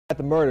At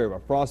the murder of a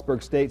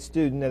Frostburg State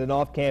student at an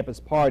off-campus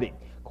party.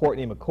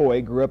 Courtney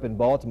McCoy grew up in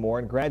Baltimore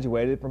and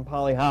graduated from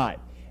Poly High.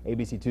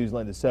 ABC 2's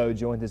Linda So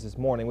joined us this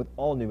morning with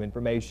all new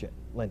information.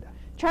 Linda.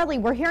 Charlie,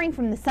 we're hearing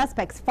from the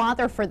suspect's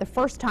father for the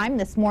first time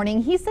this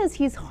morning. He says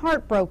he's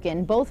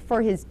heartbroken both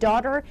for his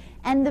daughter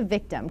and the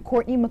victim,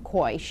 Courtney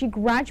McCoy. She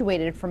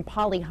graduated from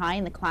Poly High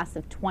in the class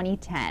of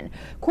 2010.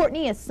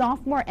 Courtney, a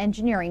sophomore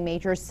engineering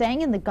major,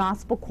 sang in the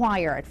gospel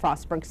choir at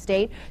Frostburg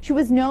State. She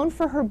was known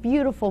for her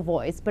beautiful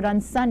voice, but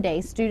on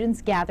Sunday,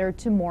 students gathered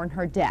to mourn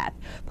her death.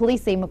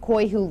 Police say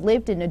McCoy, who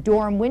lived in a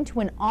dorm, went to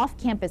an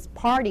off-campus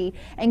party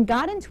and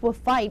got into a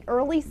fight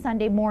early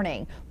Sunday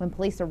morning. When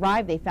police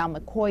arrived, they found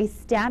McCoy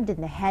stabbed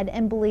in the head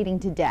and bleeding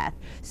to death.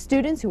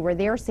 Students who were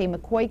there say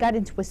McCoy got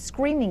into a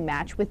screaming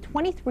match with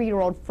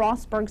 23-year-old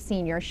Frostburg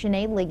senior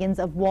Shanae Liggins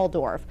of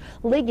Waldorf.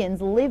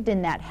 Liggins lived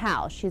in that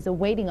house. She's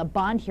awaiting a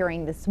bond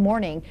hearing this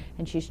morning,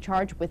 and she's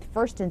charged with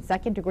first and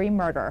second-degree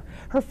murder.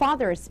 Her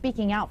father is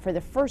speaking out for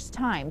the first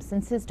time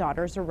since his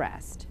daughter's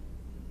arrest.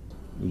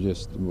 You're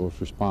just the most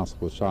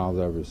responsible child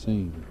I've ever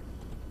seen.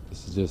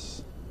 This is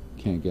just,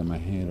 can't get my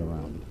head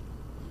around it.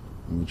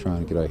 And we're trying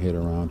to get our head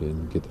around it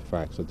and get the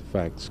facts, let the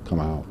facts come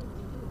out.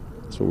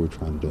 That's what we're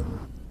trying to do.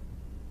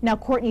 Now,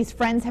 Courtney's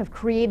friends have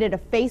created a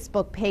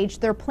Facebook page.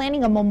 They're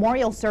planning a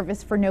memorial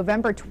service for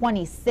November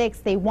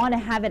 26th. They want to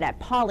have it at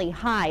Poly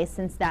High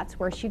since that's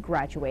where she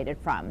graduated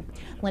from.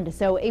 Linda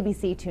So,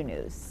 ABC 2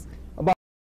 News.